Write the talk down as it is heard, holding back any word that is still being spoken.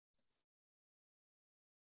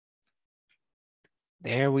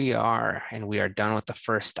There we are, and we are done with the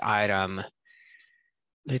first item.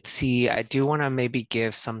 Let's see, I do want to maybe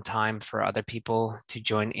give some time for other people to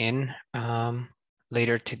join in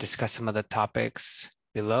later to discuss some of the topics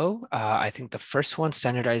below. I think the first one,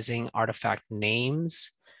 standardizing artifact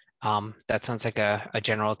names. That sounds like a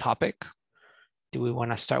general topic. Do we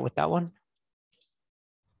want to start with that one?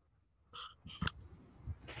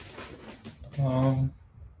 Um,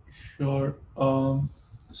 sure.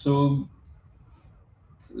 So,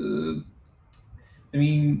 uh,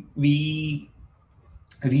 we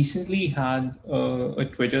recently had a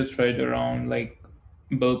Twitter thread around like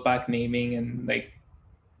Buildpack naming and like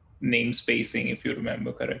name spacing, if you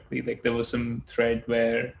remember correctly. Like there was some thread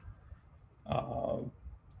where uh,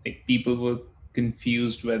 like people were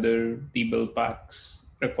confused whether the Buildpacks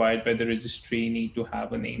required by the registry need to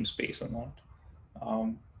have a namespace or not.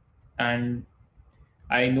 Um, and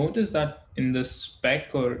I noticed that in the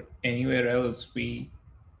spec or anywhere else, we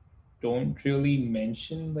don't really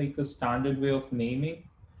mention like a standard way of naming.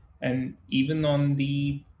 And even on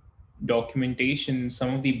the documentation,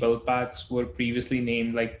 some of the build packs were previously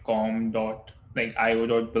named like com dot like io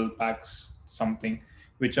dot build packs something,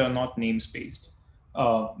 which are not namespaced.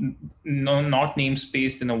 No, not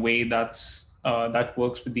namespaced in a way that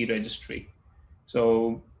works with the registry.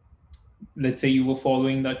 So let's say you were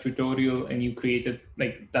following that tutorial and you created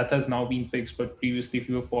like that has now been fixed, but previously if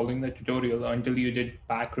you were following that tutorial until you did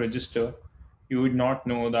pack register, you would not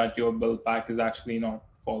know that your build pack is actually not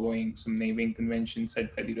following some naming convention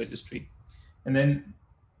set by the registry. And then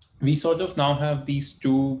we sort of now have these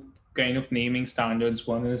two kind of naming standards.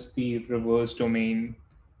 One is the reverse domain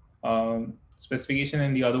specification,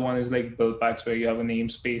 and the other one is like build packs where you have a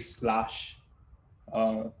namespace slash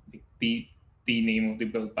uh, the the name of the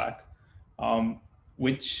build pack, um,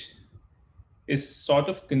 which is sort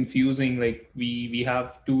of confusing. Like we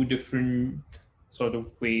have two different sort of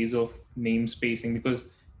ways of name spacing, because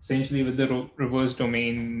essentially with the reverse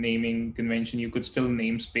domain naming convention, you could still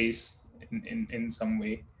namespace in some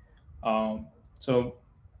way. So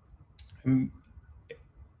um,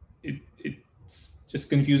 it's just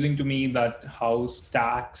confusing to me that how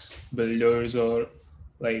stacks, builders, or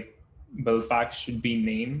like build packs should be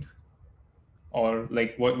named, or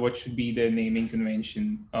like what should be the naming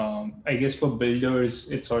convention. I guess for builders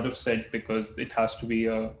it's sort of set because it has to be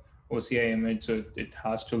a OCI image, so it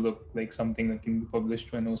has to look like something that can be published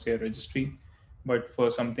to an OCI registry. But for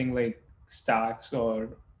something like stacks or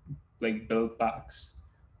like build packs,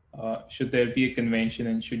 should there be a convention,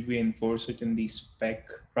 and should we enforce it in the spec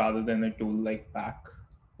rather than a tool like pack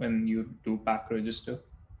when you do pack register?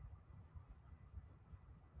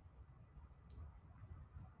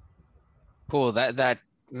 Cool. That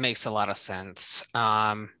makes a lot of sense.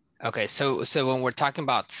 Okay, so when we're talking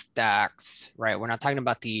about stacks, right, we're not talking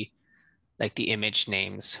about the like the image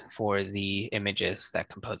names for the images that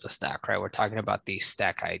compose a stack, right? We're talking about the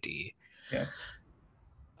stack ID. Yeah.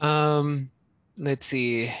 Um, let's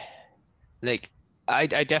see. Like, I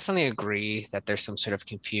definitely agree that there's some sort of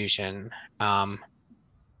confusion. And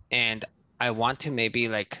I want to maybe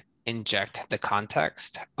like inject the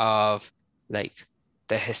context of like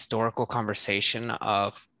the historical conversation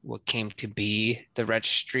of what came to be the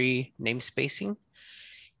registry namespacing.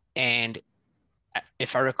 And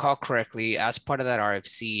if I recall correctly, as part of that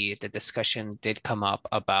RFC, the discussion did come up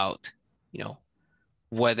about, you know,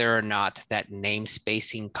 whether or not that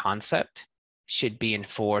namespacing concept should be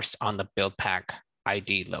enforced on the build pack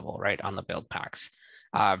ID level, right? On the build packs,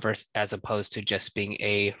 versus as opposed to just being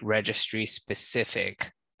a registry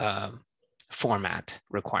specific format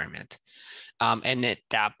requirement. And at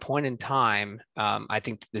that point in time, I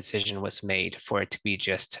think the decision was made for it to be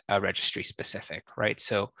just a registry specific, right?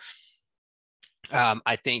 So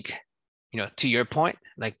I think, to your point,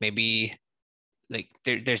 like maybe like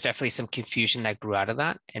there's definitely some confusion that grew out of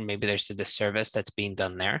that, and maybe there's a disservice that's being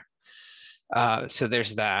done there. So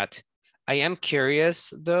there's that. I am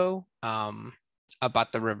curious though,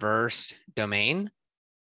 about the reverse domain.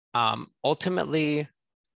 Ultimately,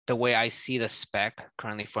 the way I see the spec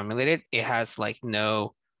currently formulated, it has like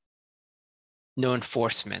no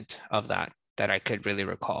enforcement of that I could really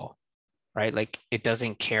recall, right? Like it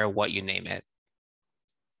doesn't care what you name it.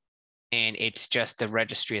 And it's just the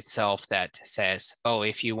registry itself that says, oh,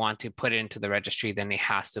 if you want to put it into the registry, then it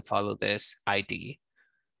has to follow this ID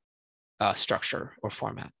structure or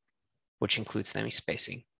format, which includes naming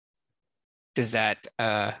spacing. Does that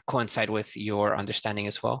coincide with your understanding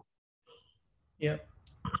as well? Yeah.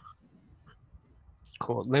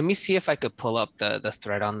 Cool. Let me see if I could pull up the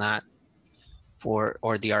thread on that for,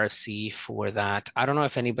 or the RFC for that. I don't know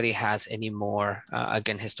if anybody has any more,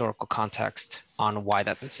 again, historical context on why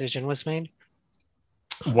that decision was made.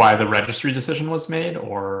 Why the registry decision was made,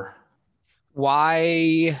 or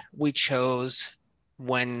Why we chose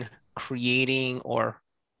when creating or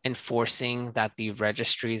enforcing that the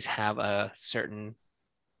registries have a certain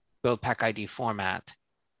build pack ID format,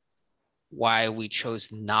 why we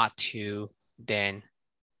chose not to then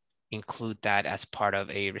include that as part of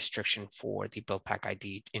a restriction for the build pack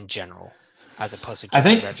ID in general, as opposed to I just the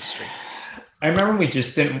think registry. I remember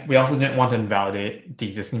we also didn't want to invalidate the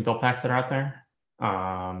existing build packs that are out there.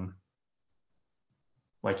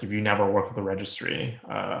 Like if you never work with the registry,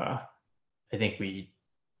 I think we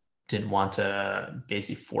didn't want to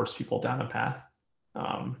basically force people down a path.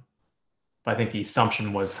 But I think the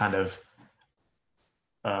assumption was kind of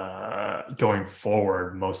going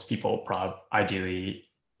forward, most people ideally,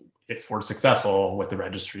 if we're successful with the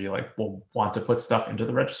registry, like will want to put stuff into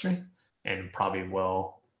the registry and probably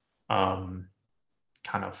will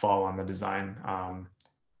kind of follow on the design. And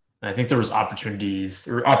I think there was opportunities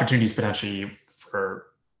potentially for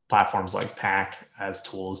platforms like Pack as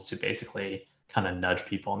tools to basically kind of nudge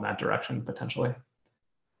people in that direction potentially.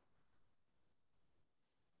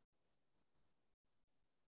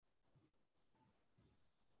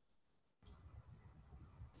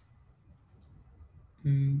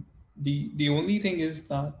 The only thing is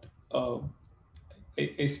that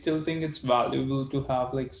I still think it's valuable to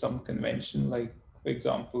have like some convention. Like for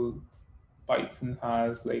example, Python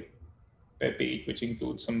has like Pep 8, which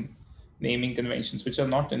includes some naming conventions which are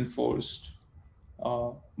not enforced,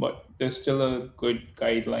 but there's still a good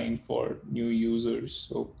guideline for new users.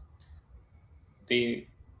 So they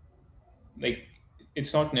like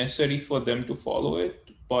it's not necessary for them to follow it,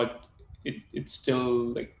 but it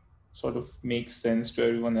still like sort of makes sense to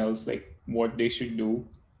everyone else like what they should do,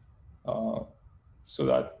 uh, so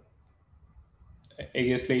that I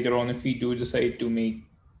guess later on if we do decide to make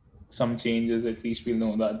some changes, at least we'll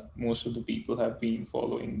know that most of the people have been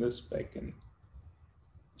following this spec and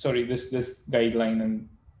sorry this guideline, and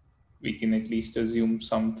we can at least assume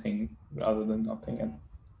something rather than nothing. And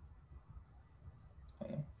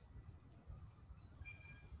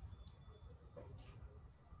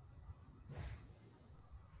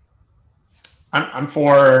I'm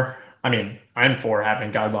for. I mean, I'm for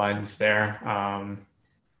having guidelines there.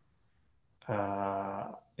 I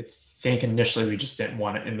think initially we just didn't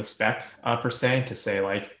want it in the spec per se to say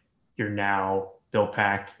like your now build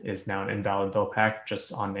pack is now an invalid build pack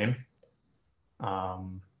just on name.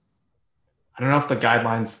 Um, I don't know if the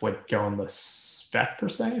guidelines would go in the spec per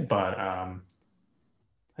se, but I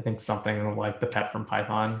think something like the pet from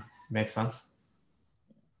Python makes sense.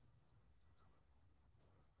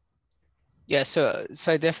 Yeah, so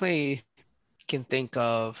I definitely can think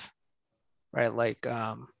of, right, like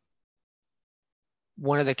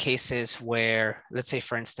one of the cases where, let's say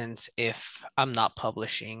for instance, if I'm not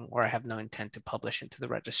publishing or I have no intent to publish into the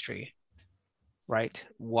registry, right?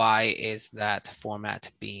 Why is that format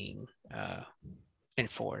being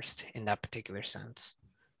enforced in that particular sense?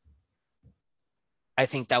 I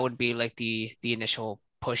think that would be like the initial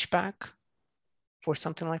pushback for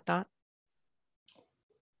something like that.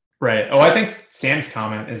 Right. Oh, I think Sam's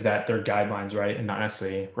comment is that they're guidelines, right, and not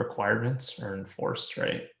necessarily requirements or enforced,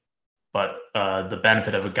 right? But the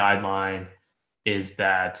benefit of a guideline is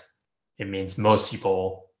that it means most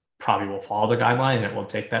people probably will follow the guideline and it will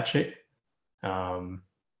take that shape.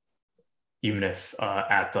 Even if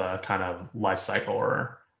at the kind of life cycle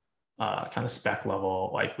or kind of spec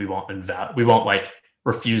level, like we won't like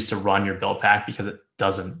refuse to run your build pack because it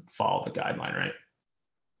doesn't follow the guideline, right?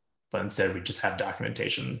 But instead, we just have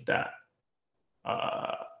documentation that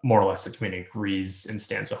more or less the community agrees and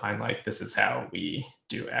stands behind. Like this is how we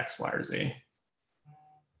do X, Y, or Z.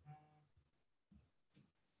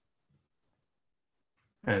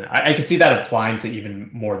 And I can see that applying to even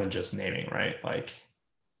more than just naming, right? Like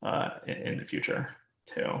in the future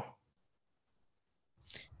too.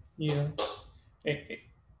 yeah,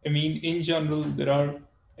 I mean, in general, there are,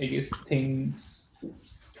 I guess, things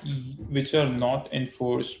which are not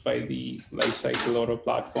enforced by the lifecycle or a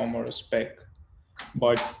platform or a spec,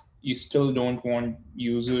 but you still don't want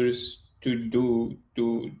users to do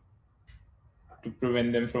to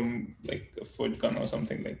prevent them from like a foot gun or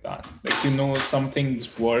something like that. Like some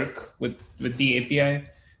things work with the API,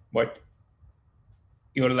 but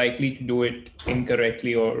you're likely to do it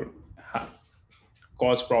incorrectly or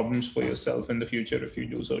cause problems for yourself in the future if you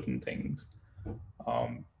do certain things.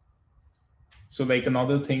 Um, so like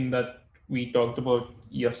another thing that we talked about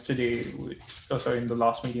yesterday, sorry, in the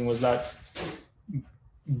last meeting, was that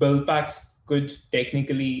build packs could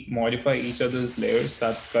technically modify each other's layers.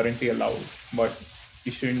 That's currently allowed, but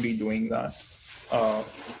you shouldn't be doing that. Uh,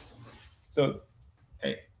 so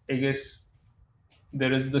I guess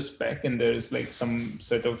there is the spec and there is like some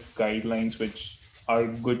set of guidelines which are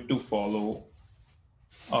good to follow,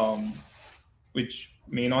 um, which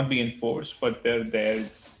may not be enforced, but they're there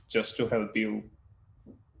just to help you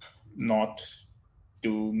not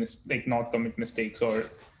not commit mistakes or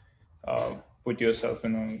uh, put yourself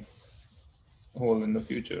in a hole in the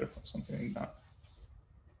future or something like that.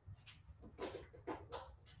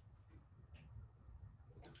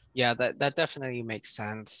 Yeah, that definitely makes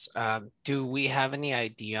sense. Do we have any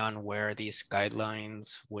idea on where these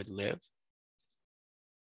guidelines would live?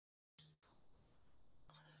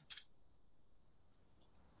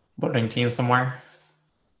 Learning team somewhere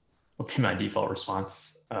would be my default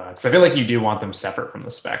response. Because I feel like you do want them separate from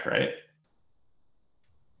the spec, right?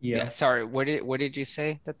 Yeah, Yeah. sorry, where did you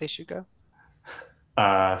say that they should go?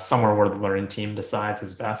 Somewhere where the learning team decides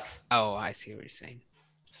is best. Oh, I see what you're saying.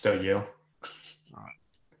 So you. All right.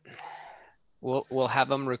 We'll have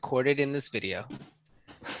them recorded in this video,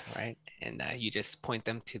 right? And you just point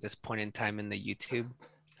them to this point in time in the YouTube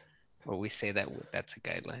where we say that that's a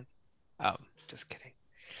guideline. Just kidding.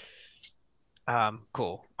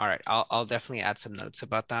 Cool. All right, I'll definitely add some notes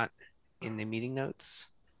about that in the meeting notes.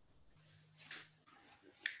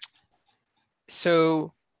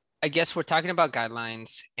 So I guess we're talking about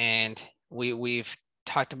guidelines, and we've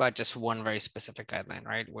talked about just one very specific guideline,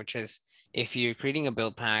 right? Which is if you're creating a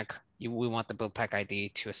build pack, we want the build pack ID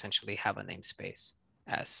to essentially have a namespace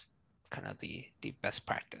as kind of the best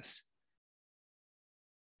practice.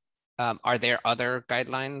 Are there other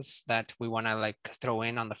guidelines that we want to like throw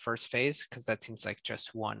in on the first phase? Because that seems like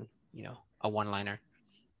just one, a one-liner.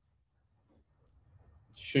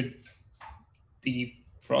 Should the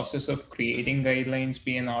process of creating guidelines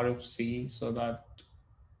be an RFC so that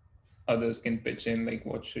others can pitch in like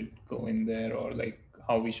what should go in there or like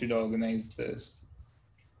how we should organize this,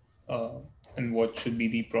 uh, and what should be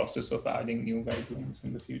the process of adding new guidelines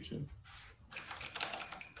in the future?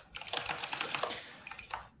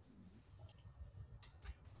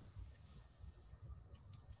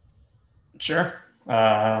 Sure.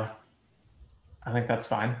 I think that's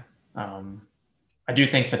fine. I do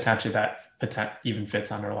think potentially that even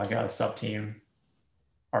fits under like a sub team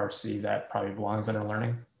RC that probably belongs under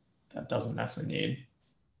learning. That doesn't necessarily need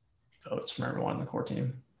votes from everyone in the core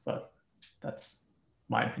team, but that's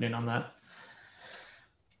my opinion on that.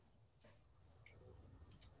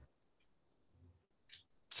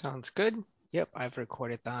 Sounds good. Yep, I've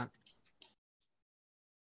recorded that.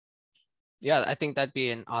 Yeah, I think that'd be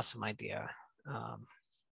an awesome idea.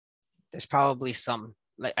 There's probably some,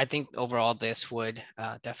 like, I think overall this would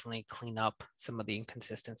definitely clean up some of the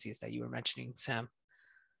inconsistencies that you were mentioning, Sam,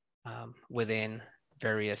 within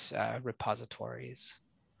various repositories,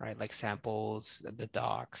 right? Like samples, the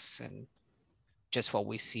docs, and just what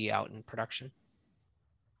we see out in production.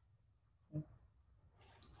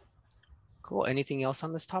 Cool. Anything else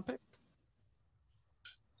on this topic?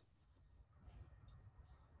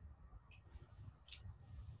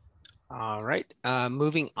 All right,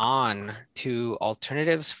 moving on to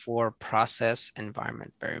alternatives for process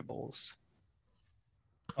environment variables.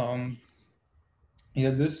 Yeah,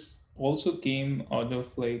 this also came out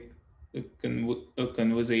of like a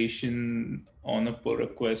conversation on a pull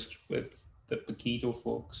request with the Paquito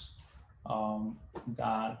folks.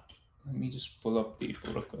 That Let me just pull up the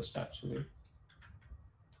pull request actually.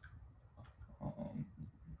 Um,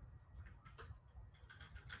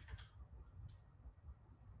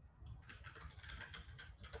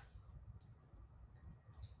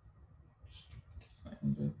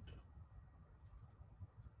 find it.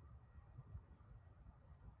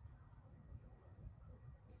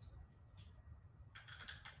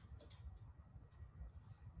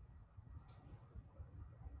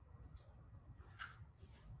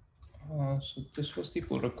 So this was the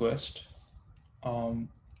pull request,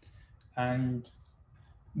 and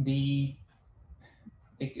the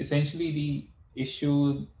essentially the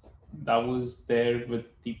issue that was there with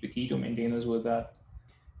the Paquito maintainers was that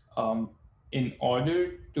um, in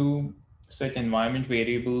order to set environment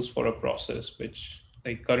variables for a process, which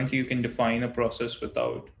like currently you can define a process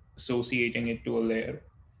without associating it to a layer,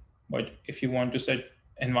 but if you want to set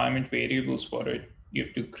environment variables for it, you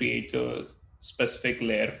have to create a specific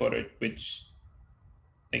layer for it, which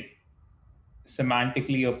like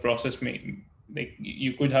semantically a process may like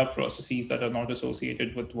you could have processes that are not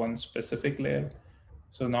associated with one specific layer.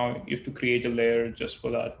 So now you have to create a layer just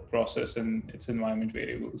for that process and its environment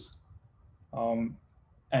variables.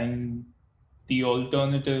 And the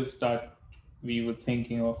alternative that we were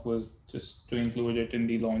thinking of was just to include it in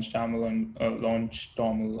the launch toml and launch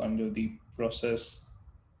toml under the process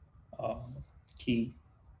uh, key,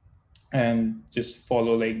 and just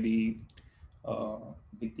follow like the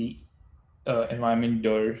with the environment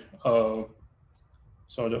dir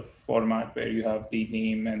sort of format where you have the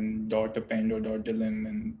name and dot append or dot delin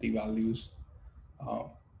and the values. Uh,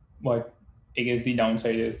 but I guess the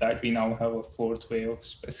downside is that we now have a fourth way of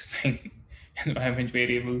specifying environment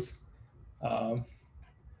variables. Um,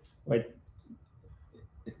 but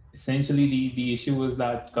essentially, the issue was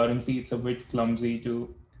that currently it's a bit clumsy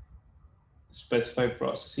to specify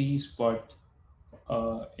processes, but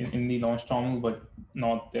in the launch normal, but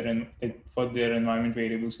not their for their environment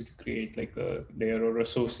variables to create like a layer or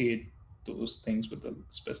associate those things with a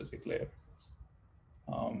specific layer.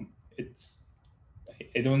 It's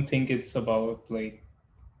I don't think it's about like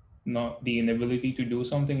not the inability to do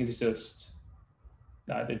something. It's just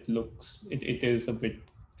that it is a bit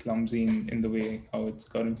clumsy in the way how it's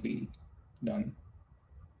currently done.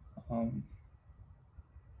 Um,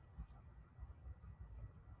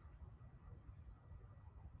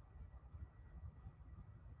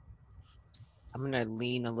 I'm going to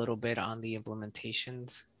lean a little bit on the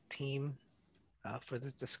implementations team for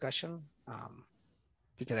this discussion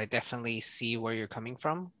because I definitely see where you're coming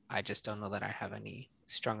from. I just don't know that I have any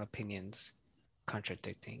strong opinions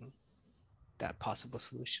contradicting that possible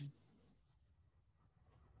solution.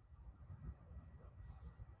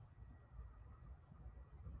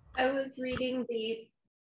 I was reading the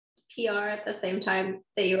PR at the same time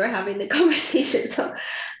that you were having the conversation. So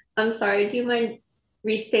I'm sorry, do you mind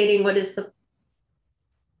restating what is the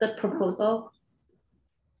proposal?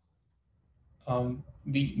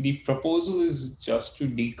 the proposal is just to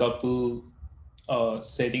decouple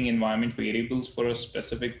setting environment variables for a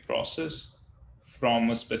specific process from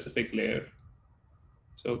a specific layer.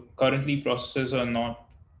 So currently processes are not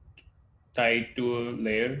tied to a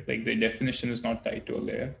layer, like the definition is not tied to a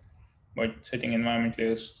layer, but setting environment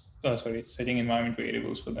layers, setting environment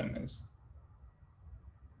variables for them is.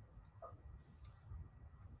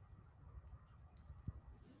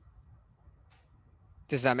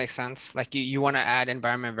 Does that make sense? Like you want to add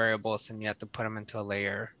environment variables and you have to put them into a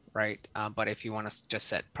layer, right? But if you want to just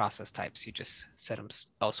set process types, you just set them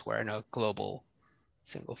elsewhere in a global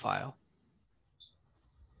single file.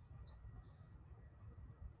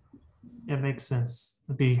 It makes sense.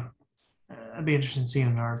 I'd be interested in seeing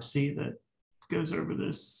an RFC that goes over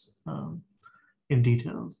this in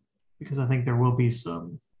details, because I think there will be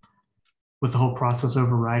some with the whole process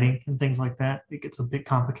overriding and things like that. It gets a bit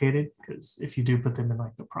complicated because if you do put them in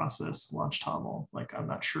like the process launch toml, like I'm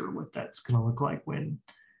not sure what that's going to look like when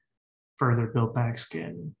further buildpacks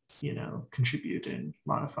can contribute and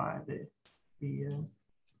modify the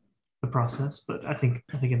process. But I think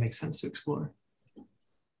it makes sense to explore.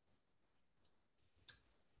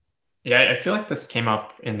 Yeah, I feel like this came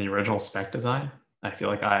up in the original spec design. I feel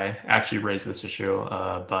like I actually raised this issue,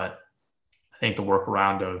 but I think the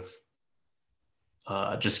workaround of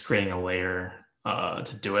just creating a layer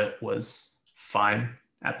to do it was fine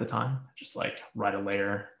at the time. Just like write a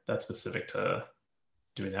layer that's specific to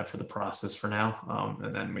doing that for the process for now.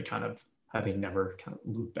 And then we kind of, I think, never kind of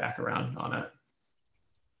loop back around on it.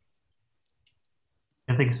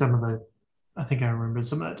 I think I remember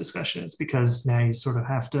some of that discussion. It's because now you sort of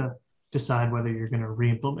have to decide whether you're going to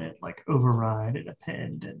re-implement like override and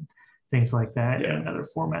append and things like that in another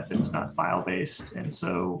format that's not file based. And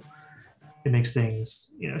so it makes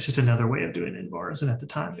things, it's just another way of doing invars. And at the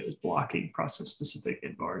time it was blocking process specific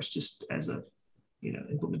invars just as a,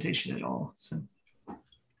 implementation at all. So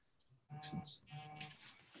makes sense.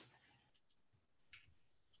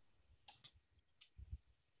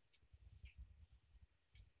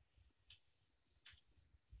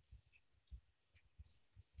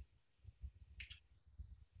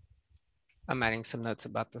 I'm adding some notes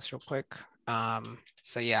about this real quick.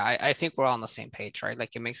 So yeah, I think we're all on the same page, right?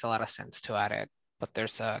 Like it makes a lot of sense to add it, but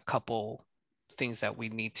there's a couple things that we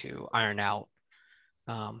need to iron out.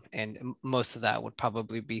 And most of that would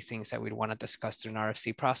probably be things that we'd want to discuss through an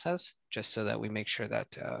RFC process, just so that we make sure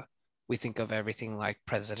that we think of everything like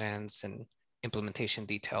precedents and implementation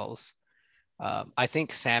details. I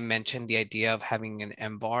think Sam mentioned the idea of having an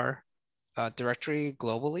MVAR directory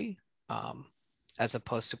globally, as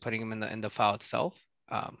opposed to putting them in the file itself.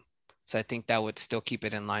 So I think that would still keep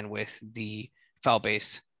it in line with the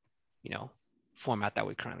file-based, format that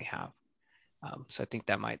we currently have. So I think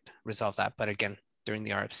that might resolve that. But again, during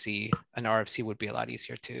the RFC, an RFC would be a lot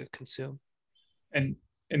easier to consume. And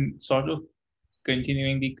sort of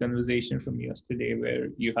continuing the conversation from yesterday, where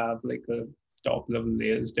you have like a top level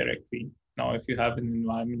layers directory. Now, if you have an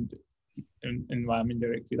environment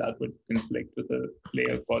directory, that would conflict with a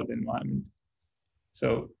layer called environment.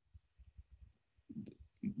 So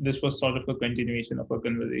this was sort of a continuation of a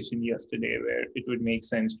conversation yesterday where it would make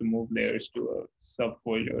sense to move layers to a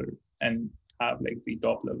subfolder and have like the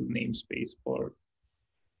top level namespace for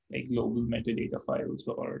like global metadata files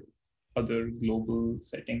or other global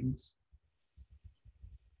settings.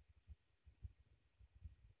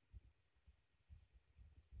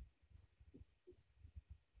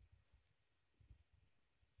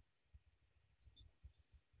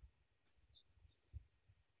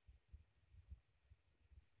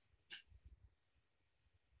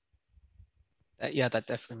 Yeah, that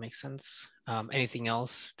definitely makes sense. Anything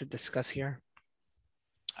else to discuss here?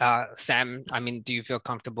 Sam, I mean, do you feel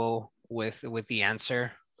comfortable with the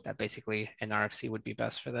answer that basically an RFC would be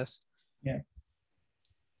best for this? Yeah.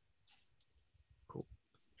 Cool.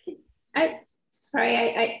 I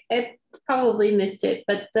probably missed it,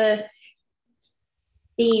 but the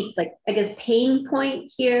like, I guess, pain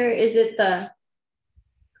point here, is it the,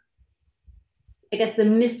 I guess, the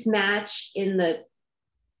mismatch in the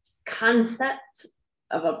concept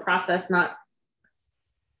of a process not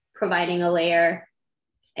providing a layer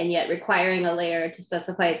and yet requiring a layer to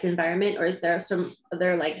specify its environment? Or is there some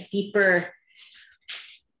other like deeper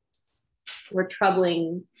or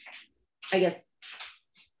troubling, I guess,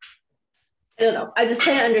 I don't know. I just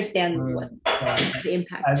try to understand what the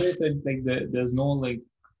impact. As I said, like there's no like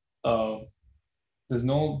there's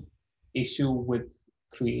no issue with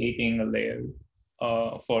creating a layer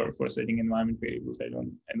for setting environment variables. I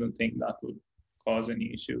don't think that would cause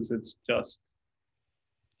any issues. It's just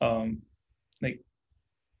like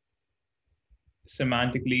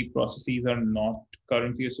semantically processes are not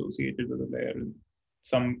currently associated with a layer.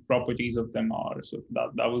 Some properties of them are. So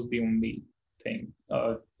that was the only thing.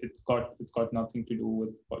 It's got nothing to do with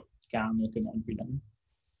what can or cannot be done.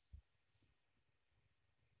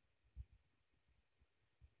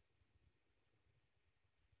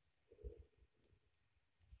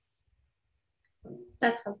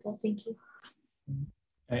 That's helpful. Thank you.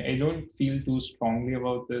 I don't feel too strongly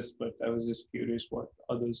about this, but I was just curious what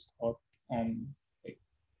others thought on like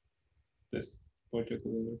this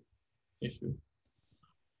particular issue.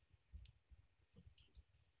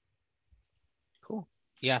 Cool.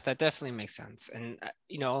 Yeah, that definitely makes sense. And,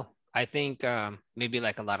 you know, I think maybe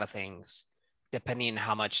like a lot of things, depending on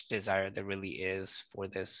how much desire there really is for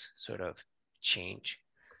this sort of change,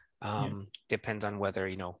 depends on whether,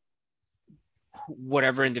 you know,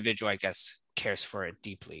 whatever individual, I guess, cares for it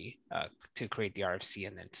deeply to create the RFC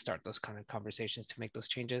and then start those kind of conversations to make those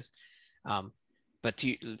changes. But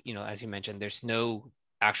to, you know, as you mentioned, there's no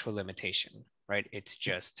actual limitation, right? It's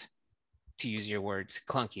just, to use your words,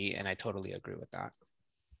 clunky, and I totally agree with that.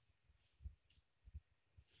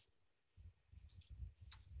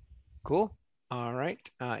 Cool. All right.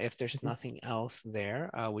 If there's nothing else there,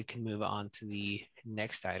 we can move on to the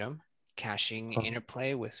next item, caching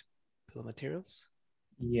interplay with bill of materials.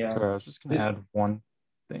 Yeah. So I was just going to add one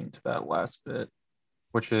thing to that last bit,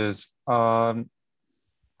 which is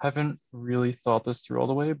haven't really thought this through all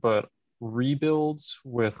the way, but rebuilds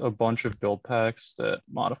with a bunch of build packs that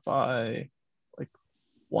modify like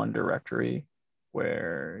one directory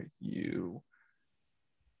where you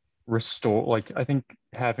restore, like I think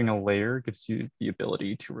having a layer gives you the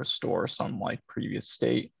ability to restore some like previous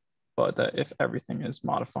state, but that if everything is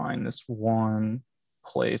modifying this one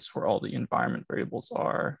place where all the environment variables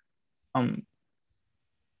are, I'm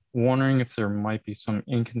wondering if there might be some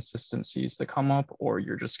inconsistencies that come up, or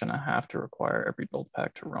you're just going to have to require every build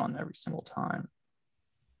pack to run every single time.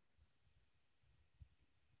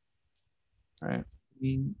 Right. I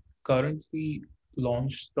mean, currently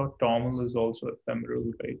launch.toml is also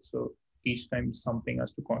ephemeral, right? So each time something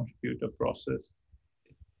has to contribute a process,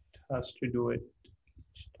 it has to do it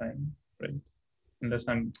each time, right? Unless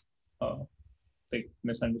I'm like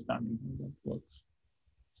misunderstanding how that works.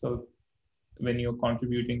 So when you're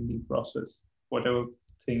contributing the process, whatever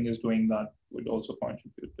thing is doing that would also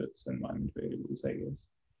contribute to its environment variables, I guess.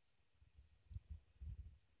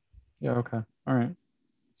 Yeah, okay. All right.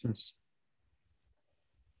 Seems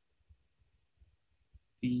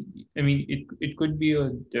I mean, it could be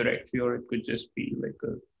a directory, or it could just be like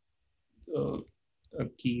a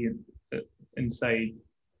key inside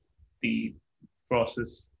the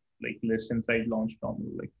process, like list inside launch normal,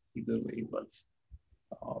 like either way, but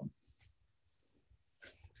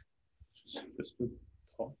just a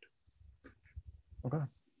thought. okay.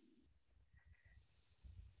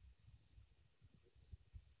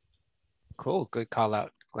 Cool. Good call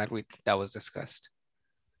out. Glad that was discussed.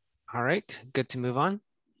 All right. Good to move on.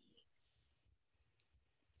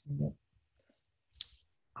 Yeah.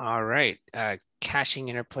 All right. Caching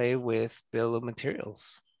interplay with bill of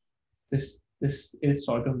materials. This this is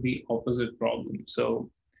sort of the opposite problem. So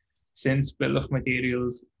since bill of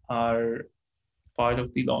materials are part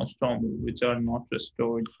of the launch normal, which are not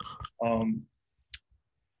restored um,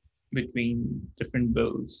 between different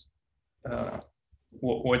builds, uh,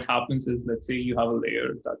 what happens is, let's say you have a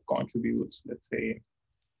layer that contributes, let's say,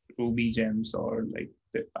 Ruby gems or like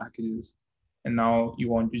pip packages. And now you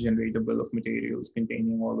want to generate a bill of materials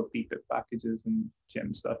containing all of the pip packages and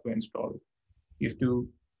gems that were installed. You have to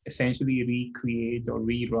essentially recreate or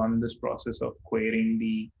rerun this process of querying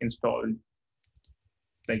the installed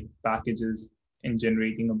like packages and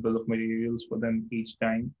generating a bill of materials for them each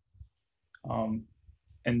time.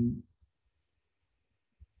 And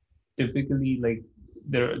typically, like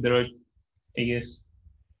there are, I guess,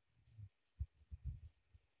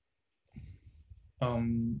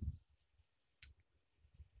 um,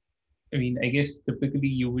 I mean, I guess typically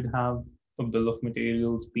you would have a bill of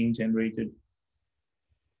materials being generated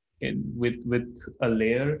with a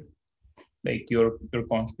layer, like you're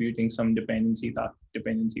contributing some dependency. That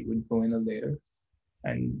dependency would go in a layer,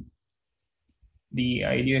 and the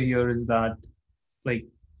idea here is that, like,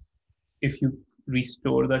 if you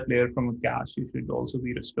restore that layer from a cache, you should also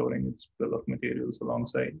be restoring its bill of materials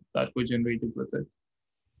alongside that were generated with it.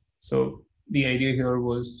 So the idea here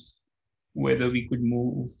was whether we could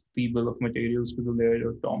move the bill of materials to the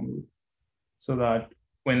layer toml so that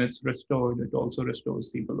when it's restored, it also restores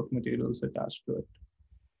the bill of materials attached to it.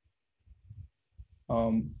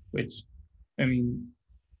 Which, I mean,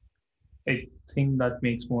 I think that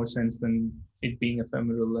makes more sense than it being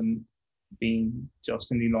ephemeral and being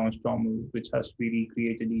just in the launch toml, which has to be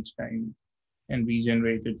recreated each time and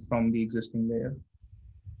regenerated from the existing layer.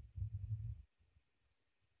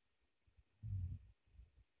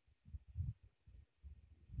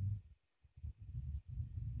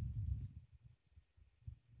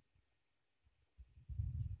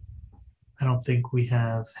 I don't think we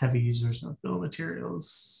have heavy users of bill of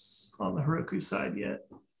materials on the Heroku side yet,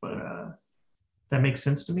 but that makes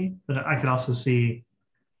sense to me. But I could also see,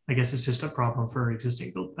 I guess it's just a problem for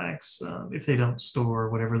existing build packs if they don't store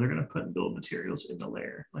whatever they're going to put in build materials in the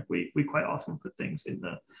layer. Like we quite often put things in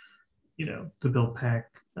the, the build pack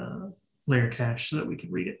layer cache so that we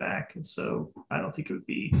can read it back. And so I don't think it would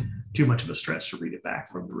be too much of a stress to read it back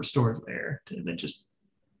from the restored layer and then just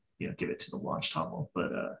give it to the launch toml.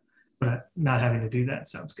 But not having to do that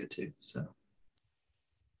sounds good too. So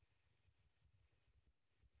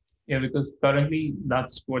yeah, because currently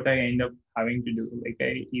that's what I end up having to do. Like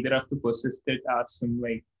I either have to persist it as some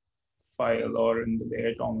like file or in the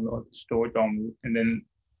layer toml or store toml, and then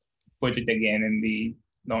put it again in the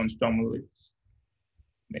launch toml. It's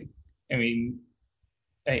like, I mean,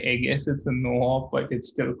 I guess it's a no-op, but it's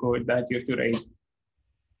still code that you have to write.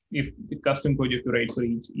 If the custom code you have to write for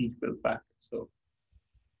each build pack. So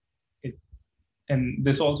it, and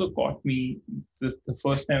this also caught me the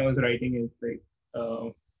first time I was writing it,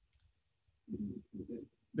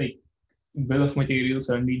 like bill of materials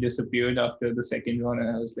suddenly disappeared after the second one, and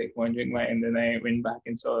I was like wondering why. And then I went back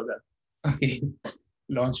and saw that okay,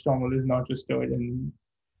 launch toml is not restored, and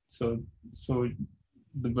so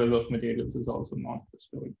the bill of materials is also not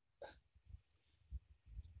restored.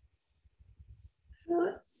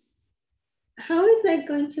 How is that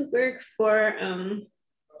going to work for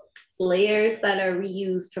layers that are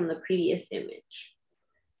reused from the previous image?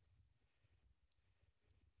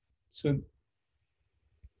 So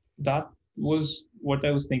that was what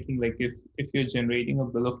I was thinking. Like if you're generating a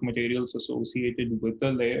bill of materials associated with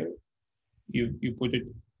the layer, you put it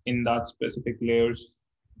in that specific layer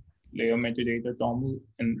metadata toml,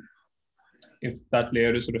 and if that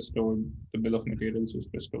layer is restored, the bill of materials is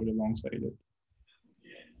restored alongside it.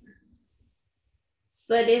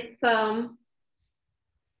 But if oh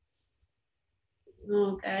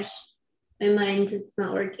gosh, my mind is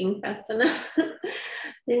not working fast enough.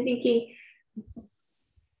 I'm thinking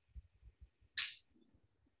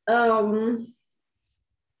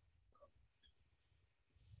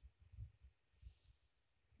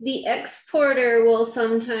the exporter will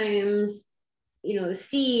sometimes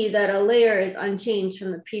see that a layer is unchanged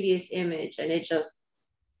from the previous image, and it just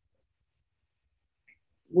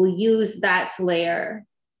will use that layer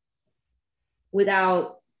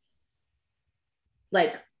without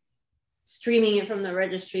like streaming it from the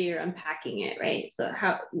registry or unpacking it, right? So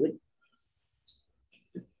how would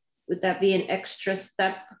that be an extra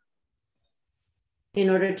step in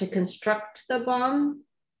order to construct the BOM?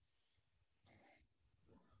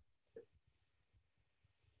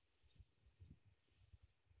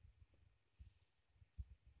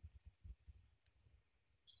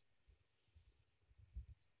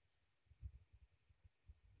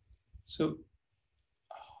 So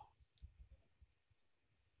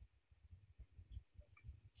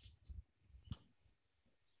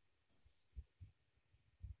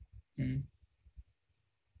Mm.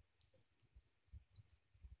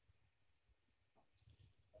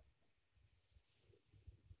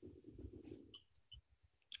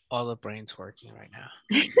 All the brains working right now.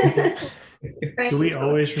 Do we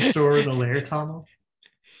always restore the layer tunnel?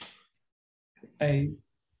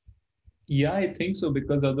 Yeah, I think so,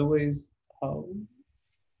 because otherwise, how?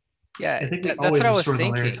 Yeah, I think we that's always what I was restore the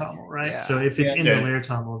layer thinking. tunnel, right? Yeah. So if it's Yeah. in the layer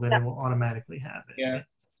tunnel, then it will automatically have it. Yeah.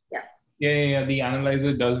 right? Yeah. The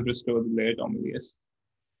analyzer does restore the layer tunnel, yes.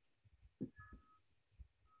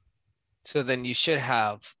 So then you should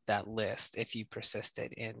have that list if you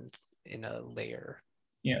persisted in a layer,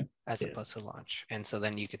 Yeah. as opposed to launch. And so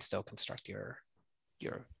then you could still construct your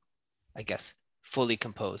I guess fully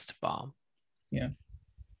composed bomb. Yeah.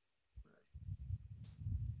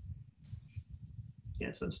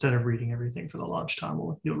 Yeah, so instead of reading everything from the launch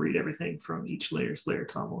tunnel, you'll read everything from each layer's layer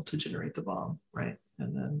tunnel to generate the bomb, right?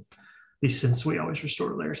 And then since we always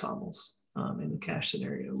restore layer tunnels in the cache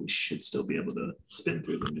scenario, we should still be able to spin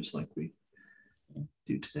through them just like we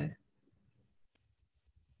do today.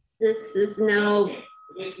 This is now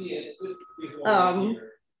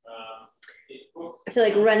I feel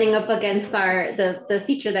like running up against the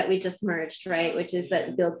feature that we just merged, right? Which is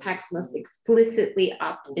that Buildpacks must explicitly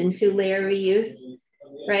opt into layer reuse,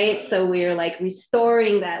 right? So we're like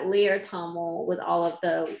restoring that layer tunnel with all of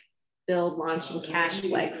the build, launch, and cache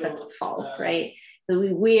flags set to false, right? It would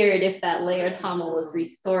be weird if that layer tunnel was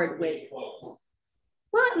restored with, well,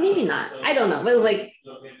 maybe not. I don't know. But it was like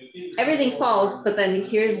everything falls, but then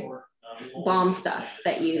here's bomb stuff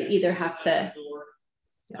that you either have to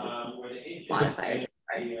modify.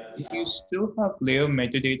 You still have layer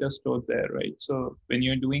metadata stored there, right? So when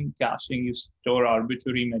you're doing caching, you store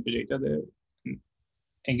arbitrary metadata there.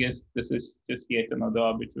 I guess this is just yet another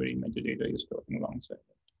arbitrary metadata you're storing alongside it.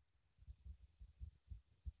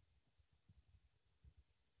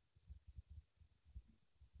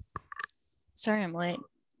 Sorry, I'm late.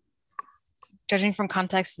 Judging from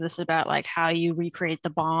context, this is about like how you recreate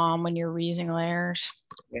the bomb when you're reusing layers.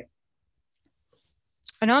 Yeah.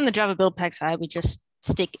 I know on the Java build pack side, we just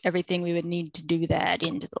stick everything we would need to do that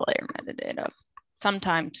into the layer metadata.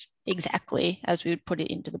 Sometimes exactly as we would put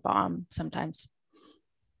it into the bomb, sometimes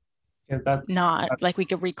not, like we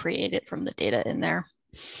could recreate it from the data in there.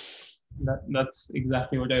 That's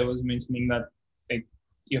exactly what I was mentioning, that like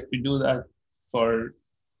you have to do that for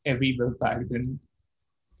every build pack, then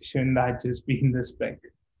shouldn't that just be in the spec?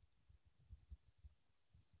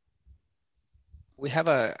 We have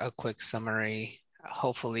a quick summary,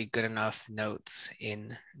 hopefully good enough notes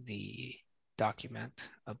in the document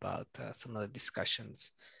about some of the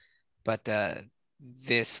discussions. But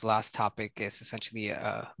this last topic is essentially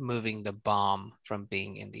moving the bomb from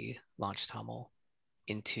being in the launch tunnel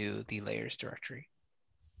into the layers directory.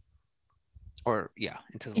 Or yeah,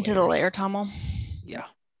 into the layer tunnel. Yeah.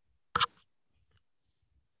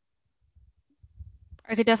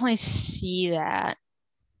 I could definitely see that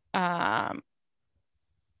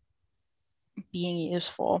being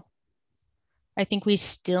useful. I think we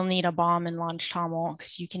still need a bomb in launch tunnel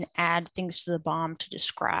because you can add things to the bomb to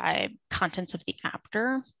describe contents of the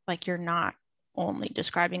after. Like you're not only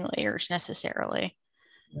describing layers necessarily.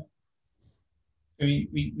 Yeah.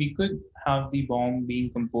 We could have the bomb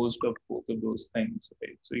being composed of both of those things,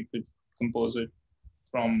 right? So you could compose it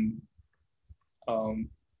from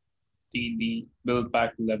the build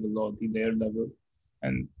pack level or the layer level.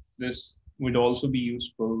 And this would also be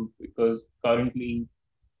useful because currently,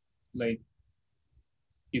 like,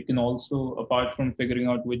 you can also, apart from figuring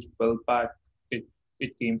out which build pack it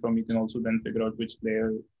came from, you can also then figure out which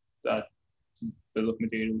layer that bill of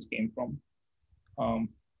materials came from.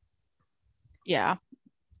 Yeah,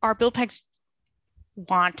 our build packs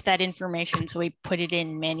want that information, so we put it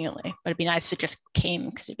in manually, but it'd be nice if it just came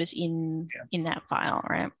because it was in that file,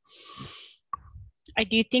 right? I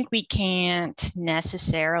do think we can't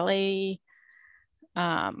necessarily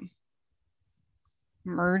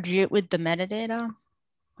merge it with the metadata.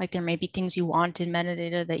 Like there may be things you want in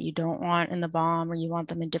metadata that you don't want in the bomb, or you want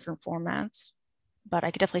them in different formats, but I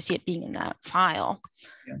could definitely see it being in that file.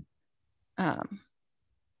 Yeah.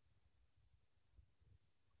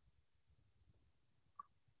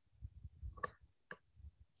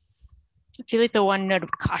 I feel like the one note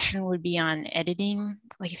of caution would be on editing.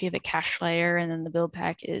 Like if you have a cache layer and then the build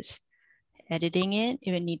pack is editing it,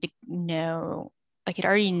 it would need to know, like it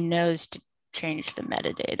already knows to change the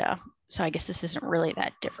metadata. So I guess this isn't really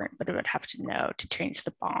that different, but it would have to know to change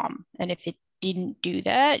the bomb. And if it didn't do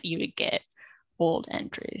that, you would get old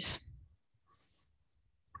entries.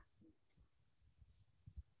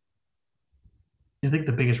 I think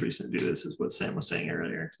the biggest reason to do this is what Sam was saying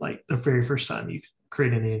earlier. Like the very first time you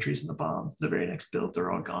create any entries in the bomb, the very next build,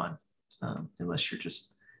 they're all gone. Unless you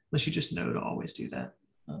just know to always do that.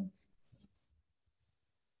 I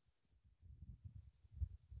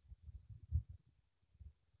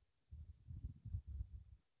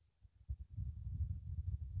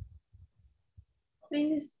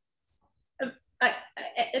mean, I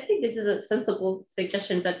think this is a sensible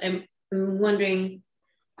suggestion, but I'm wondering,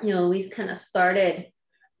 we've kind of started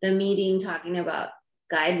the meeting talking about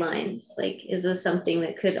guidelines. Like, is this something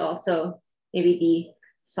that could also maybe be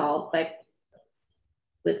solved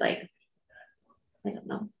with like, I don't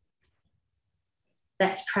know,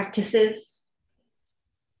 best practices?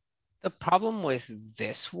 The problem with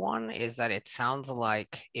this one is that it sounds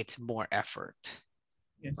like it's more effort,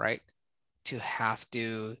 Yes. right? To have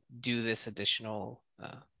to do this additional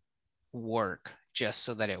work just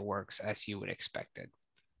so that it works as you would expect it,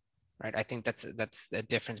 right? I think that's the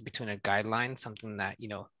difference between a guideline, something that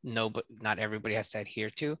but not everybody has to adhere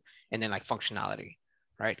to, and then like functionality,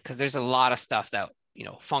 right? Because there's a lot of stuff that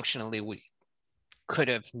functionally we could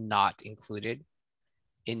have not included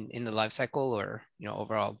in the life cycle or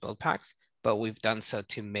overall build packs, but we've done so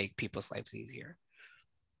to make people's lives easier.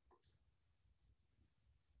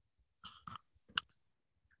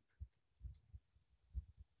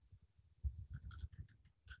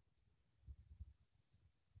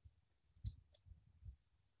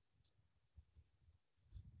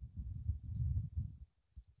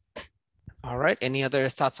 All right, any other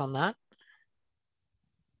thoughts on that?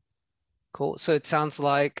 Cool. So it sounds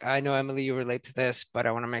like, I know, Emily, you relate to this, but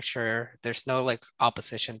I want to make sure there's no like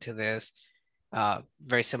opposition to this.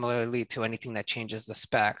 Very similarly to anything that changes the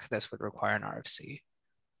spec, this would require an RFC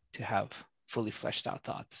to have fully fleshed out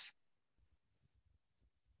thoughts.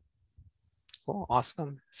 Cool,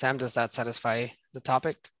 awesome. Sam, does that satisfy the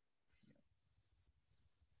topic?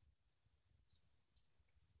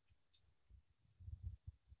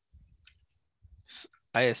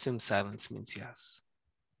 I assume silence means yes.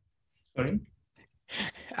 Sorry?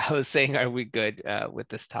 I was saying, are we good with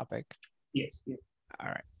this topic? Yes. Yes. All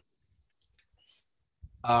right.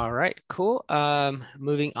 All right, cool.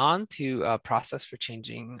 Moving on to process for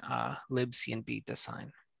changing libcnb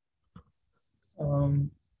design.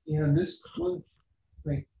 Yeah, this was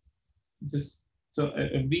like just so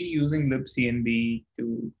I've been using libcnb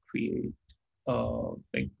to create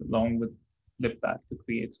like along with libpack to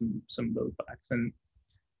create some build packs, and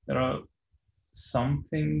there are some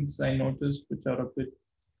things I noticed which are a bit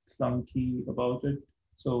clunky about it.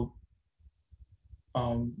 So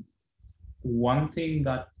one thing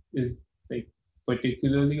that is like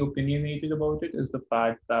particularly opinionated about it is the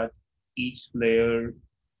fact that each layer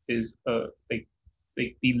is like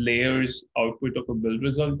the layers output of a build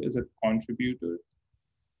result is a contributor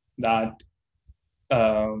that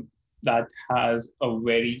that has a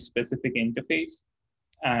very specific interface,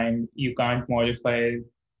 and you can't modify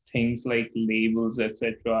things like labels,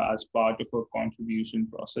 etc., as part of a contribution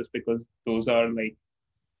process, because those are like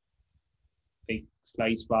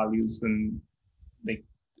slice values, and like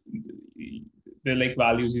they're like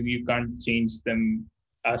values, you can't change them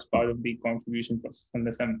as part of the contribution process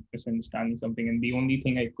unless I'm misunderstanding something. And the only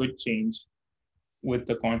thing I could change with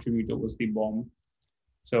the contributor was the bomb.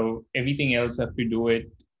 So everything else I have to do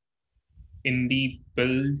it in the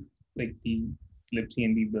build, like the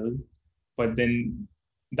libcnb build, but then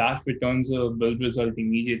that returns a build result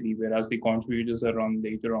immediately, whereas the contributors are run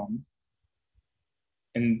later on.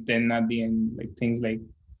 And then at the end, like things like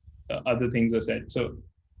other things are said. So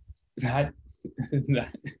that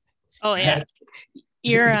Oh yeah,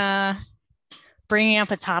 you're bringing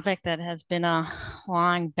up a topic that has been a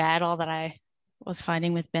long battle that I was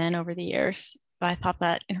fighting with Ben over the years. But I thought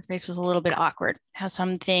that interface was a little bit awkward. How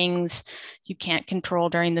some things you can't control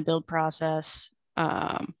during the build process,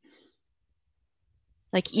 like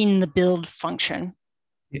in the build function.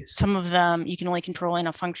 Yes. Some of them you can only control in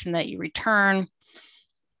a function that you return.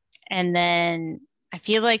 And then I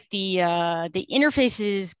feel like the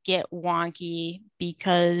interfaces get wonky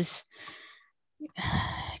because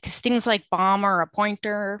things like bomb are a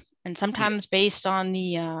pointer, and sometimes based on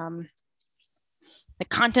the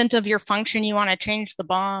content of your function, you want to change the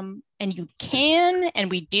bomb, and you can, and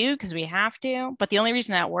we do because we have to. But the only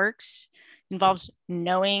reason that works involves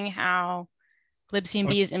knowing how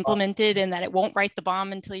libcnb is implemented, and that it won't write the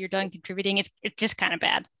bomb until you're done contributing. It's just kind of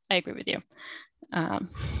bad. I agree with you.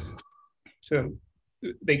 So,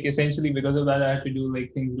 like essentially because of that, I have to do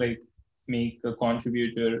like things like make a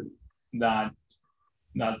contributor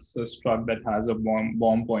that's a struct that has a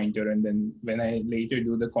bomb pointer, and then when I later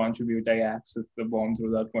do the contribute, I access the bomb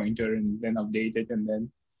through that pointer and then update it, and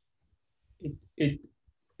then it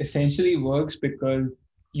essentially works because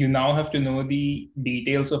you now have to know the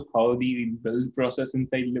details of how the build process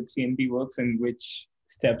inside libcnp works and which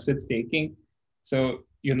steps it's taking. So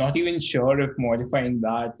you're not even sure if modifying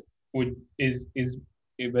that is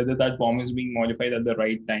whether that bomb is being modified at the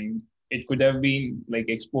right time. It could have been like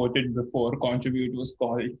exported before contribute was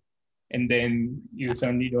called, and then you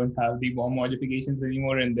suddenly don't have the bomb modifications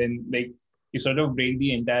anymore, and then like you sort of break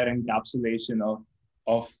the entire encapsulation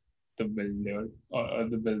of the build or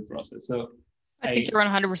the build process. So I think you're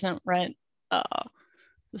 100% right.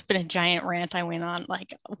 It's been a giant rant I went on,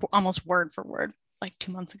 like almost word for word, like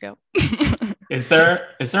 2 months ago. Is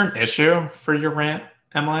there an issue for your rant,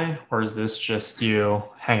 Emily, or is this just you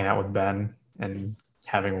hanging out with Ben and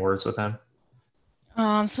having words with him?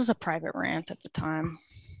 This was a private rant at the time.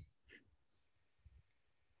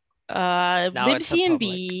 Now it's a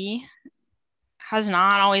libcnb has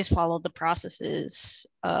not always followed the processes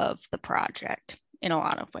of the project in a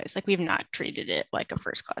lot of ways. Like we've not treated it like a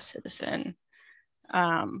first-class citizen.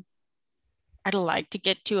 I'd like to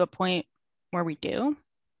get to a point where we do,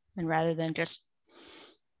 and rather than just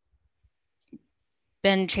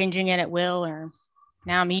Ben changing it at will, or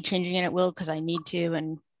now me changing it at will because I need to,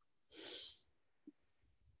 and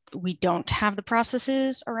we don't have the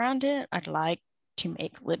processes around it. I'd like to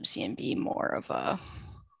make libcnb more of a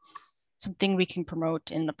something we can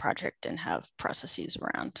promote in the project and have processes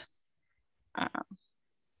around.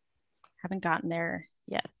 Haven't gotten there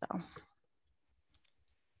yet though.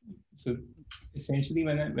 So essentially,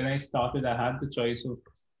 when I started, I had the choice of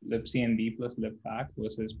libcnb plus libpack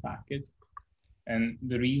versus packet, and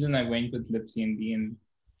the reason I went with libcnb and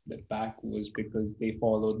libpack was because they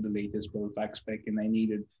followed the latest buildpack spec, and I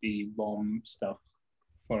needed the bomb stuff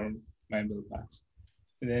for my buildpacks.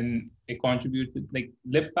 And then it contributed like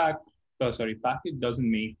packet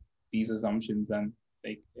doesn't make these assumptions, and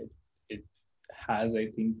like it has, I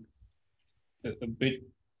think, a bit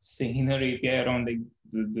saner API around like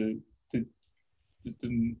the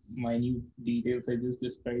minute details I just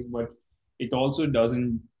described, but it also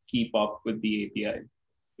doesn't keep up with the API,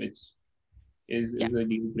 which is a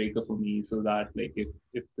deal breaker for me. So that like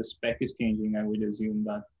if the spec is changing, I would assume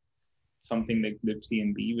that something like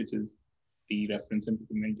libcnb, which is the reference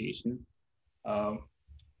implementation,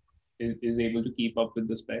 is able to keep up with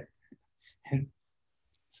the spec. And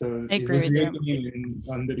so it was weird to me when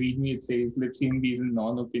on the README it says libcnb is a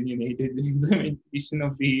non-opinionated implementation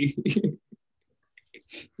of the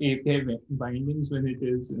API bindings, when it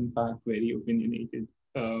is in fact very opinionated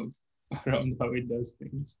around how it does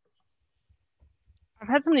things. I've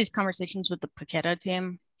had some of these conversations with the Paqueta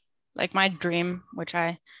team. Like my dream, which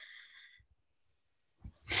I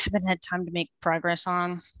haven't had time to make progress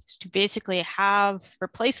on, is to basically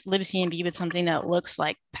replace libcnb with something that looks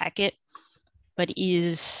like Packet, but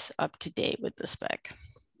is up to date with the spec.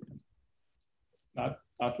 That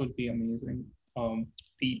would be amazing.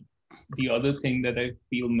 The other thing that I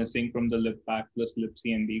feel missing from the libpack plus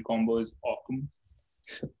libcnb combo is Occam.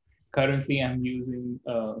 So currently, I'm using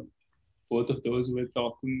both of those with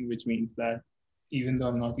Occam, which means that even though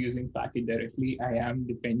I'm not using Packet directly, I am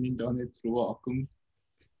dependent on it through Occam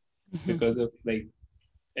because of like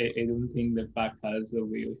I don't think that Pack has a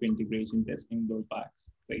way of integration testing Buildpacks,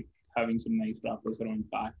 like having some nice wrappers around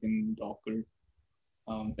Pack and Docker.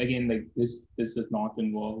 Again, like this does not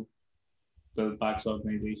involve Buildpacks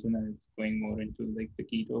organization, and it's going more into like the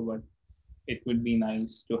keto, but it would be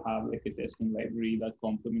nice to have like a testing library that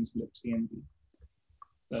complements libcnb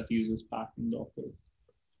that uses Pack and Docker.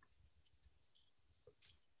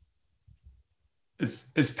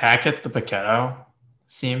 Is Packet the Paquetto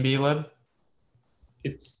CMB lib?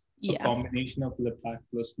 It's a combination of libpack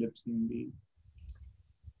plus libcnb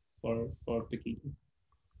for Paquito.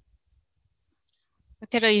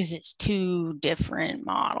 Paqueta uses two different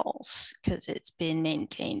models because it's been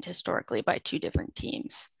maintained historically by two different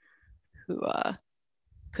teams who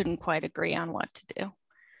couldn't quite agree on what to do.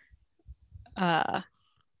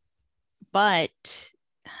 But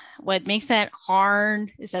what makes that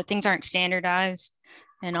hard is that things aren't standardized,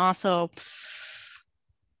 and also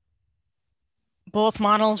both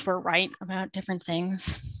models were right about different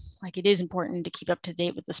things. Like it is important to keep up to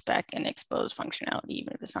date with the spec and expose functionality,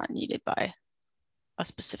 even if it's not needed by a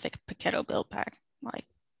specific Paquetto build pack. Like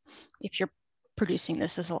if you're producing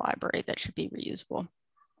this as a library, that should be reusable.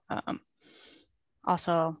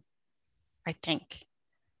 Also, I think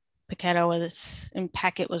Paquetto in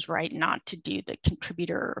Packet was right not to do the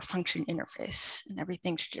contributor or function interface, and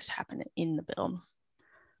everything should just happen in the build.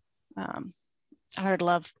 I would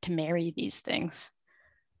love to marry these things.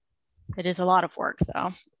 It is a lot of work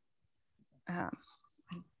though. I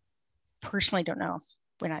personally don't know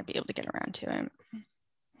when I'd be able to get around to it.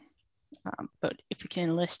 But if we can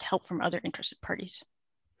enlist help from other interested parties.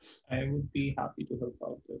 I would be happy to help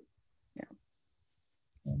out with.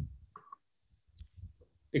 Yeah.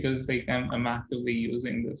 Because like I'm actively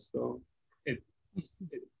using this, so it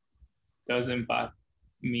does impact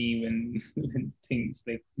me when when things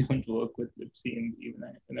like don't work with libc and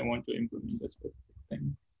when I want to implement a specific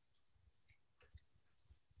thing.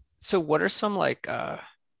 So what are some like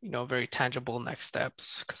very tangible next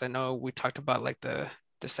steps? Because I know we talked about like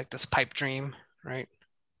there's like this pipe dream, right?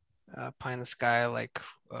 Pie in the sky, like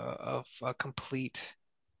of a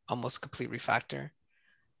almost complete refactor.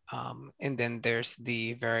 And then there's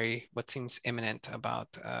the what seems imminent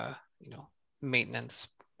about maintenance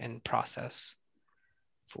and process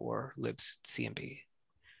for libcmb.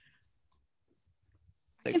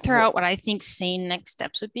 I can throw out what I think sane next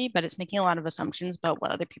steps would be, but it's making a lot of assumptions about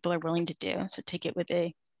what other people are willing to do. So take it with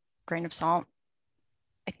a grain of salt.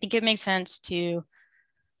 I think it makes sense to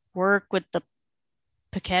work with the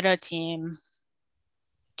Paquetá team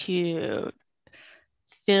to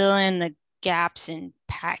fill in the gaps in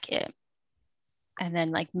packet and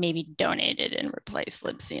then like maybe donate it and replace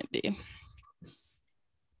libcmb.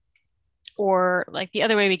 Or like the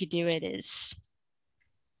other way we could do it is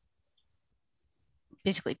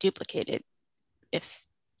basically duplicate it if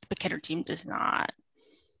the Paquetá team does not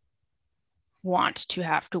want to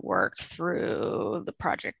have to work through the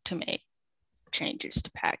project to make changes to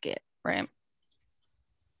packet, right?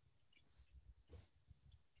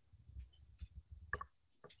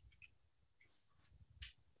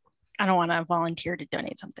 I don't want to volunteer to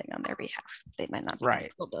donate something on their behalf. They might not be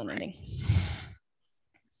comfortable donating.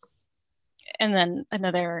 And then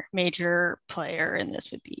another major player in this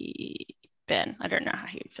would be Ben. I don't know how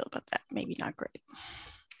he would feel about that. Maybe not great.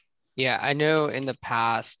 Yeah, I know in the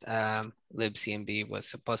past, libcmb was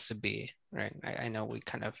supposed to be, right? I know we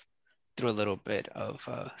kind of threw a little bit of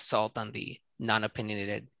salt on the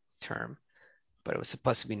non-opinionated term, but it was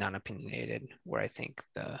supposed to be non-opinionated, where I think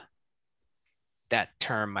that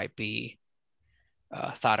term might be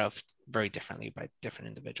thought of very differently by different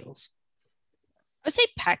individuals. I would say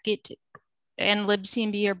packet and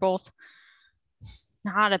libcmb are both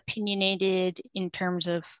not opinionated in terms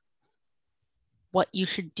of what you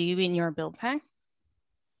should do in your build pack.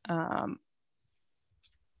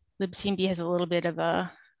 libcmb has a little bit of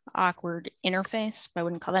a awkward interface, but I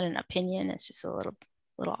wouldn't call that an opinion. It's just a little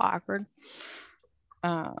awkward.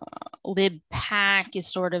 Libpack is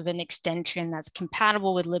sort of an extension that's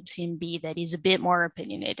compatible with libcmb that is a bit more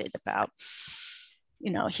opinionated about.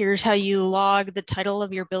 Here's how you log the title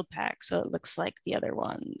of your build pack so it looks like the other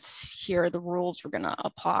ones. Here are the rules we're going to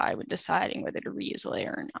apply when deciding whether to reuse a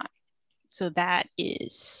layer or not. So that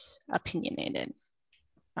is opinionated.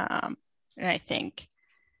 And I think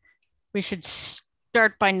we should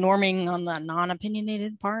start by norming on the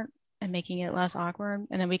non-opinionated part and making it less awkward.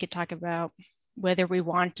 And then we could talk about whether we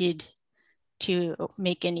wanted to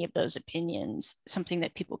make any of those opinions something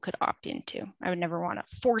that people could opt into. I would never want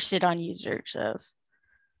to force it on users of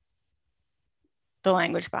the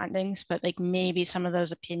language bindings, but like maybe some of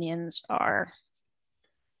those opinions are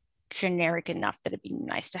generic enough that it'd be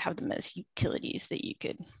nice to have them as utilities that you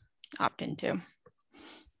could opt into.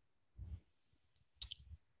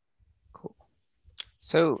 Cool.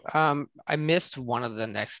 So I missed one of the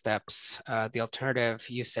next steps. The alternative,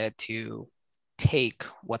 you said to take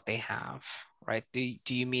what they have, right? Do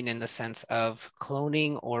you mean in the sense of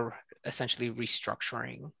cloning or essentially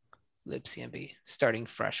restructuring libcmb, starting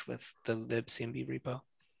fresh with the libcmb repo?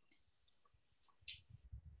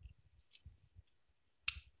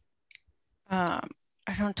 I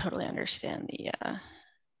don't totally understand the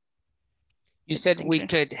you said we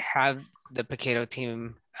could have the Paquetá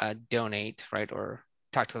team donate, right? Or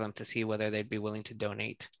talk to them to see whether they'd be willing to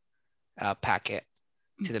donate a packet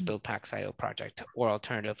to the Buildpacks IO project, or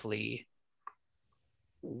alternatively,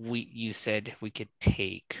 you said we could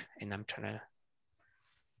take, and I'm trying to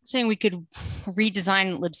saying we could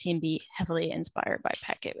redesign libcmb heavily inspired by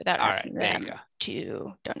packet without asking them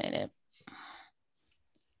to donate it.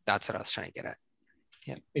 That's what I was trying to get at.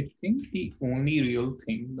 Yeah. I think the only real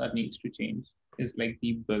thing that needs to change is like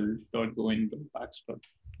the build.go and buildpacks.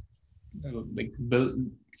 Like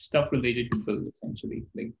build stuff related to build, essentially,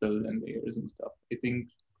 like build and layers and stuff. I think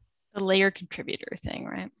the layer contributor thing,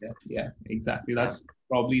 right? Yeah, exactly. That's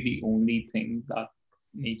probably the only thing that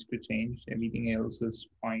needs to change. Everything else is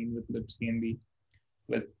fine with libcmb.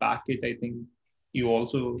 With packet, I think you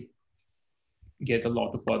also get a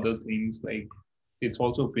lot of other things, like it's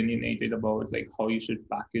also opinionated about like how you should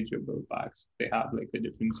package your build packs. They have like a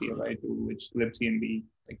different CLI tool, which libcmb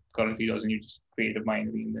like currently doesn't. You just create a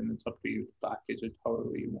binary and then it's up to you to package it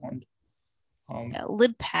however you want. Yeah,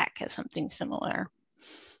 libpack has something similar,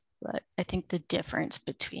 but I think the difference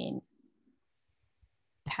between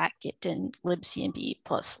Packet and libcmb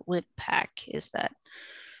plus libpack is that,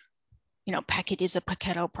 you know, Packet is a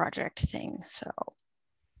Paketo project thing, so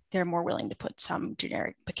they're more willing to put some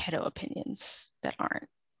generic Paketo opinions that aren't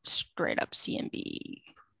straight up CMB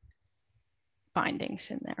bindings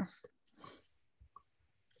in there.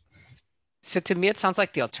 So to me, it sounds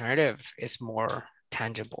like the alternative is more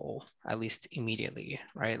tangible, at least immediately,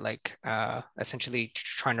 right? Like essentially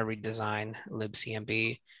trying to redesign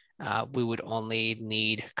libcmb. We would only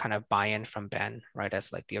need kind of buy-in from Ben, right,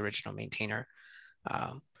 as like the original maintainer.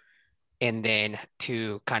 And then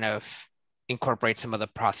to kind of incorporate some of the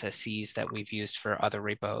processes that we've used for other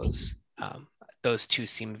repos. Those two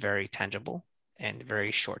seem very tangible and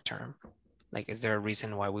very short term. Like, is there a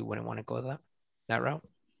reason why we wouldn't want to go that route?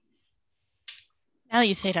 Now that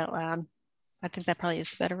you say it out loud, I think that probably is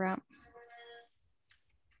the better route.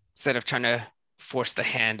 Instead of trying to force the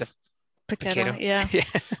hand of Paketo, yeah.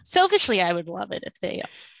 Selfishly, I would love it if they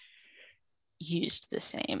used the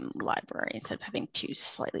same library instead of having two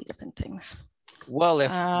slightly different things. Well,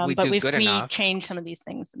 if we do good enough, change some of these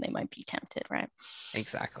things, then they might be tempted, right?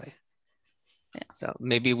 Exactly. Yeah. So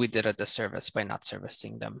maybe we did a disservice by not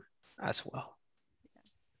servicing them as well.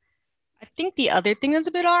 I think the other thing that's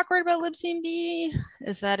a bit awkward about libcmb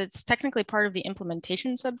is that it's technically part of the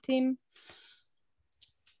implementation subtheme,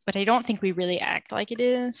 but I don't think we really act like it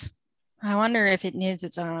is. I wonder if it needs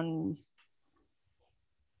its own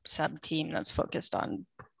sub-team that's focused on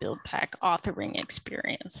Buildpack authoring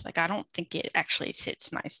experience. Like, I don't think it actually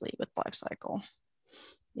sits nicely with lifecycle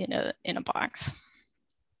in a box.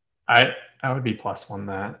 I would be plus one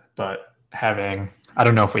that, but I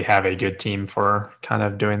don't know if we have a good team for kind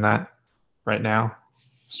of doing that right now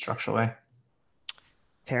structurally.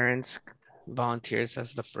 Terrence volunteers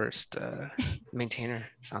as the first maintainer.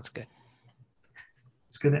 Sounds good.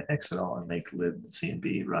 It's gonna exit all and make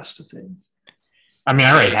libcmb Rust a thing. I mean,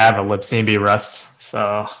 I already have a libcmb Rust,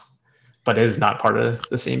 so, but it is not part of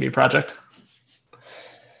the CMB project.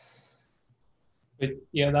 But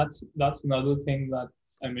yeah, that's another thing that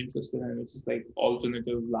I'm interested in, which is like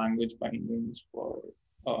alternative language bindings for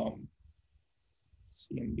CMB.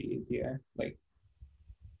 Yeah, like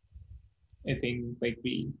I think like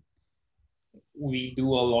we do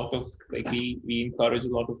a lot of like we encourage a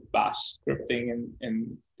lot of bash scripting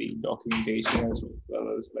in the documentation as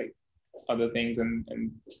well as like other things,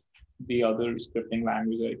 and the other scripting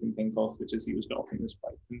language I can think of which is used often is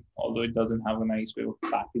Python, although it doesn't have a nice way of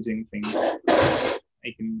packaging things.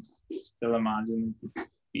 I can still imagine it would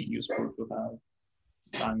be useful to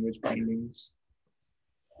have language bindings.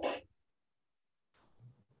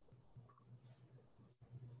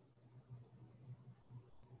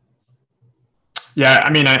 Yeah, I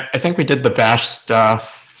mean, I think we did the bash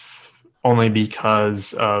stuff only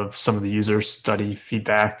because of some of the user study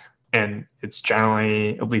feedback, and it's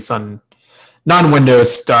generally, at least on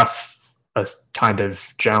non-Windows stuff, kind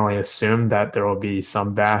of generally assume that there will be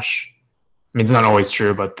some bash. I mean, it's not always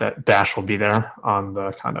true, but that bash will be there on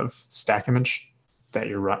the kind of stack image that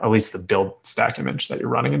you're, at least the build stack image that you're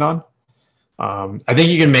running it on. I think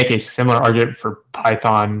you can make a similar argument for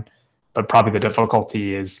Python, but probably the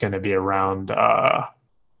difficulty is going to be around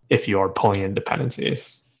if you are pulling in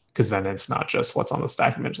dependencies, because then it's not just what's on the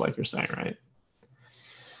stack image, like you're saying, right?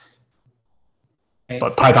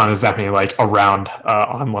 But Python is definitely like around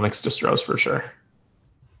on Linux distros for sure.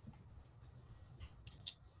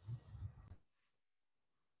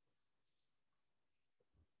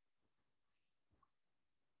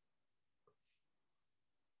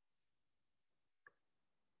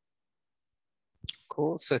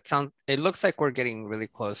 Cool. So it looks like we're getting really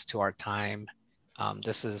close to our time.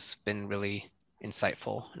 This has been really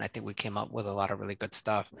insightful, and I think we came up with a lot of really good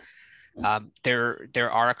stuff. There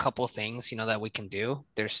are a couple things, that we can do.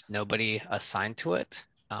 There's nobody assigned to it.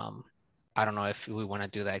 I don't know if we want to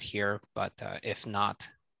do that here, but if not,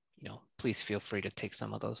 please feel free to take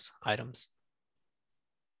some of those items.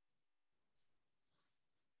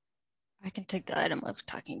 I can take the item of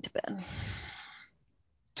talking to Ben.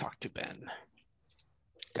 Talk to Ben.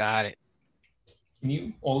 Got it. Can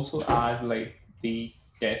you also add like the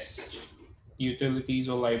test utilities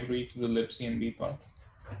or library to the libcmb part?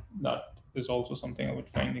 That is also something I would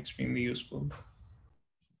find extremely useful.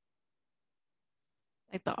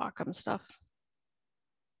 Like the Occam stuff.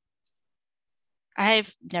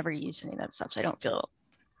 I've never used any of that stuff, so I don't feel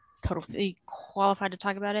totally qualified to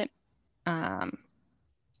talk about it. But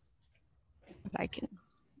I can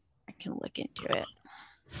look into it.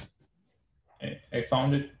 I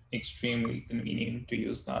found it extremely convenient to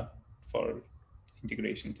use that for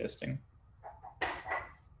integration testing.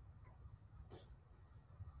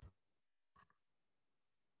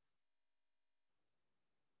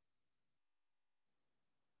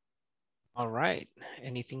 All right.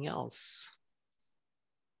 Anything else?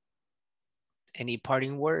 Any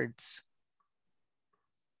parting words?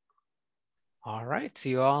 All right. See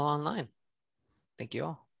you all online. Thank you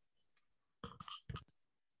all.